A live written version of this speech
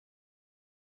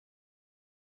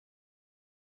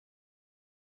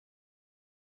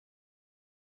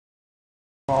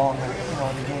ball in the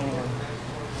game.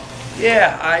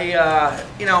 Yeah,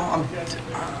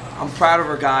 I'm proud of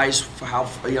our guys for how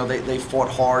they fought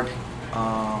hard.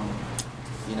 I'm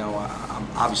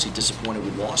obviously disappointed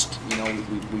we lost.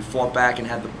 We fought back and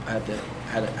had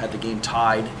the game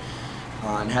tied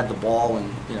and had the ball,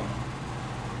 and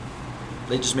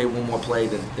they just made one more play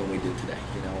than we did today.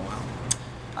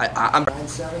 I'm.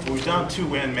 We were down 2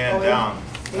 man down.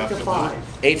 8-5.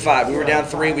 8-5. We were down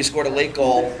 3. We scored a late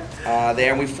goal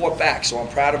there, and we fought back. So I'm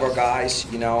proud of our guys,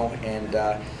 and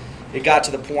it got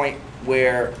to the point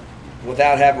where,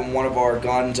 without having one of our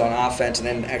guns on offense, and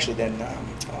then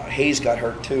Hayes got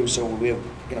hurt too. So we,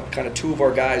 kind of 2 of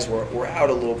our guys were out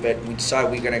a little bit. We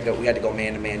decided we had to go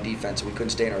man-to-man defense, and we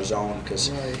couldn't stay in our zone because.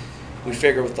 Right. We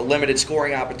figured with the limited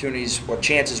scoring opportunities or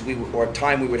chances or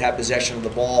time we would have possession of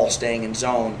the ball, staying in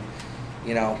zone,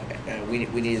 we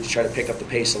needed to try to pick up the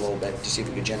pace a little bit to see if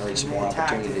we could generate some more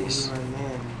opportunities.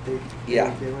 They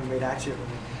went right at you.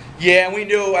 Yeah, and we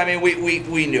knew. I mean,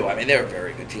 we knew. I mean, they're a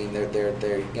very good team. They're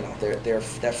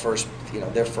that first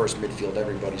their first midfield.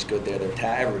 Everybody's good there.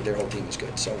 Their whole team is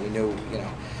good. So we knew.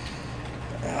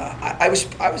 I was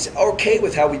okay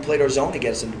with how we played our zone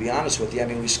against them, to be honest with you. I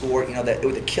mean, we scored. That it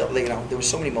was a kill. There was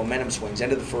so many momentum swings.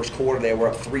 End of the first quarter, they were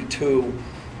up 3-2.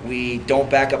 We don't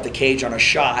back up the cage on a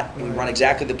shot. We run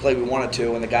exactly the play we wanted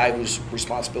to, and the guy whose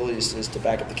responsibility is to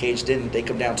back up the cage didn't. They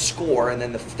come down to score, and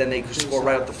then they score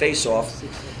right off the face-off.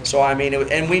 So I mean,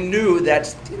 and we knew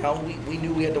that we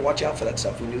knew we had to watch out for that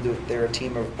stuff. We knew that they're a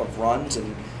team of runs,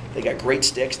 and they got great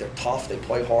sticks. They're tough. They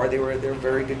play hard. They're a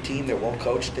very good team. They're well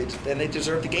coached. And they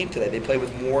deserve the game today. They play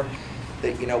with more.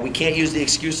 We can't use the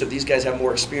excuse of these guys have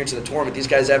more experience in the tournament. These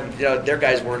guys haven't. Their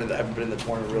guys haven't been in the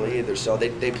tournament really either. So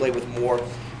they play with more.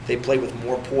 They played with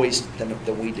more poise than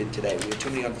we did today. We had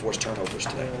too many unforced turnovers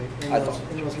today. And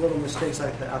those little mistakes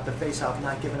like at the face-off,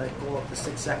 not giving a goal up to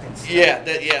 6 seconds. Yeah,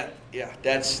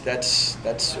 that's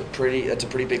a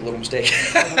pretty big little mistake.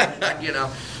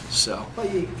 So.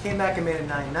 But you came back and made it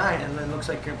 9-9, and it looks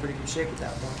like you're in pretty good shape at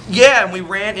that point. Yeah, and we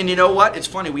ran, and you know what? It's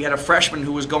funny. We had a freshman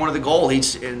who was going to the goal.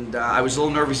 I was a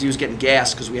little nervous he was getting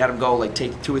gassed because we had him go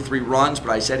take 2 or 3 runs.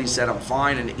 But he said I'm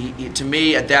fine. And he to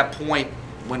me at that point,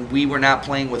 when we were not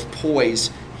playing with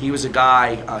poise, he was a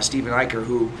guy, Stephen Eicher,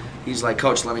 who he's like,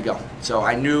 Coach, let me go. So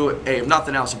I knew, hey, if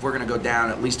nothing else, if we're going to go down,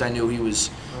 at least I knew he wasn't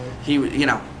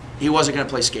going to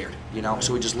play scared.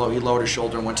 So he lowered his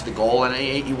shoulder and went to the goal, and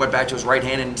he went back to his right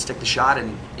hand and stick the shot,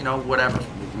 and whatever.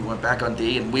 We went back on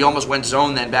D, and we almost went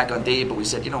zone then back on D, but we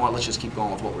said, let's just keep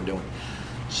going with what we're doing.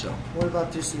 So. What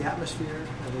about just the atmosphere?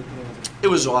 It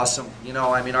was awesome.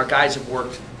 Our guys have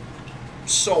worked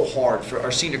so hard for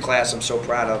our senior class. I'm so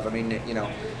proud of. I mean,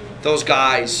 those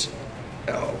guys,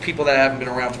 people that haven't been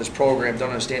around for this program don't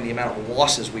understand the amount of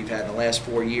losses we've had in the last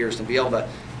 4 years. To be able to,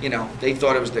 we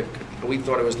thought it was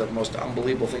the most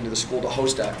unbelievable thing to the school to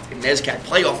host a NESCAC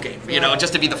playoff game.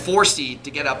 Just to be the 4 seed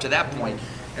to get up to that point,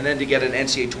 and then to get an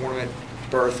NCAA tournament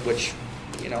berth, which,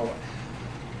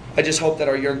 I just hope that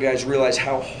our young guys realize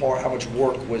how much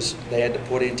work they had to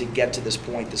put in to get to this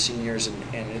point, the seniors,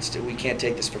 and we can't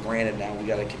take this for granted now. We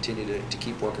got to continue to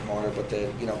keep working harder. But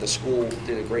the school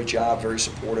did a great job, very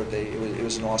supportive. It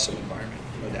was an awesome environment,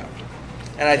 no doubt.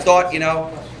 And I thought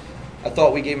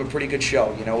we gave them a pretty good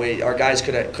show. Our guys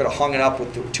could have hung it up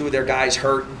with 2 of their guys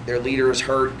hurt, their leader is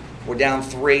hurt. We're down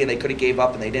 3, and they could have gave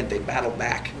up, and they didn't. They battled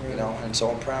back, and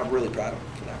so I'm really proud of them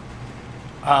for that.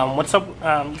 What's up?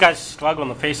 You guys struggled in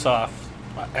the face-off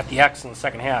at the X in the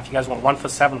second half. You guys went 1 for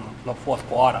 7 in the fourth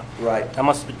quarter. Right.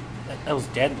 That was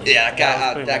deadly. Yeah,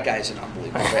 that guy's an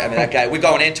unbelievable player. I mean, that guy. We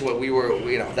going into it. We were,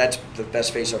 that's the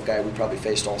best face-off guy we probably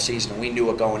faced all season, and we knew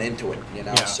it going into it.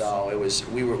 Yeah. So it was.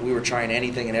 We were trying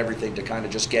anything and everything to kind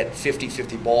of just get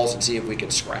 50-50 balls and see if we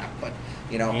could scrap. But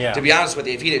to be honest with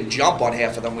you, if he didn't jump on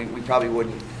half of them, we probably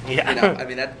wouldn't. Yeah. I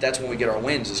mean, that's when we get our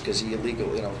wins, is because he illegal.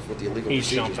 With the illegal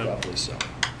procedures probably. So.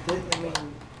 I mean,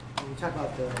 when you talk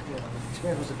about the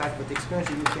experience was the fact, but the experience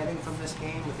that you're getting from this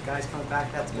game with the guys coming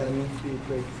back, that's going to be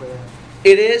great for them.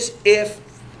 It is if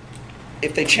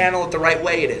they channel it the right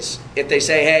way. It is. If they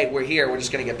say, "Hey, we're here. We're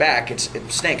just going to get back," it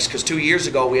stinks. Because 2 years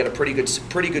ago we had a pretty good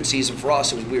season for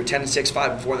us. We were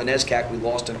 10-6-5 before the NESCAC. We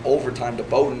lost in overtime to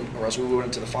Bowdoin, or else we went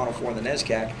into the Final Four in the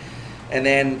NESCAC. And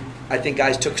then I think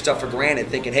guys took stuff for granted,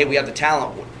 thinking, "Hey, we have the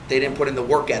talent." They didn't put in the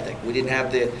work ethic. We didn't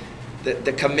have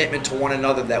the commitment to one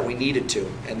another that we needed to.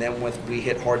 And then when we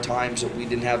hit hard times, we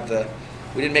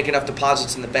didn't make enough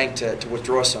deposits in the bank to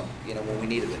withdraw some, when we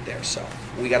needed it there. So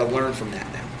we got to learn from that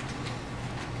now.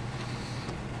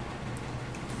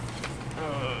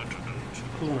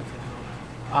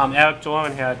 Alec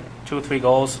Dorman had 2 or 3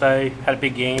 goals today. Had a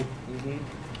big game.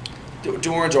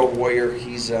 Doran's our warrior.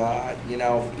 He's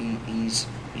he's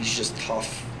just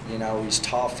tough. He's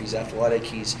tough. He's athletic.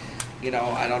 He's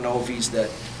I don't know if he's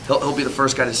he'll be the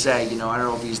first guy to say I don't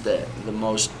know if he's the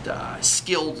most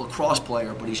skilled lacrosse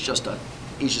player, but he's just a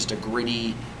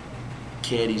gritty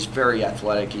kid. He's very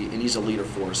athletic, and he's a leader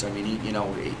for us. I mean,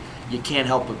 you can't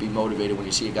help but be motivated when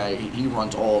you see a guy. He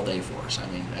runs all day for us. I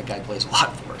mean, that guy plays a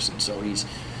lot for us, and so he's.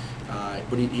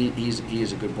 But he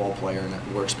is a good ball player, and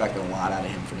we're expecting a lot out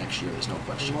of him for next year. There's no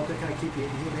question. And Mo kind of keep you.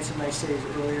 He made some nice saves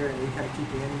earlier, and he kind of keep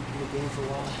you in the game for a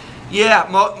while. Yeah,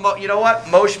 you know what?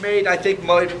 I think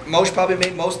Moshe probably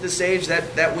made most of the saves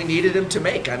that we needed him to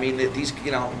make. I mean, these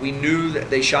we knew that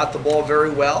they shot the ball very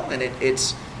well, and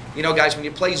it's guys, when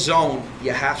you play zone,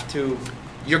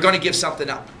 you're going to give something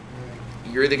up.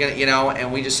 You're either going to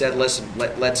and we just said, listen,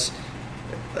 let's.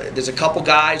 There's a couple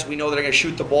guys we know that are going to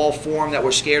shoot the ball for them that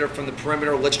we're scared of from the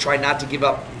perimeter. Let's try not to give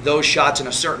up those shots in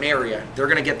a certain area. They're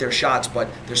going to get their shots, but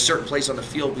there's certain places on the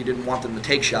field we didn't want them to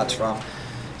take shots from.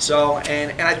 So,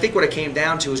 and I think what it came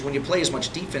down to is when you play as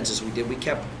much defense as we did, we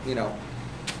kept,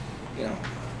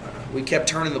 we kept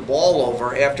turning the ball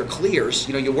over after clears.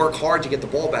 You work hard to get the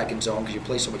ball back in zone because you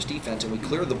play so much defense, and we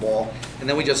clear the ball, and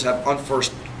then we just have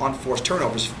unforced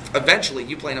turnovers. Eventually,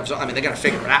 you play enough zone. I mean, they're going to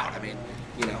figure it out. I mean,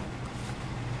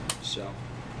 So.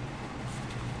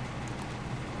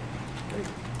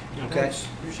 Okay.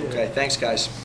 Appreciate it. Okay. Thanks, guys.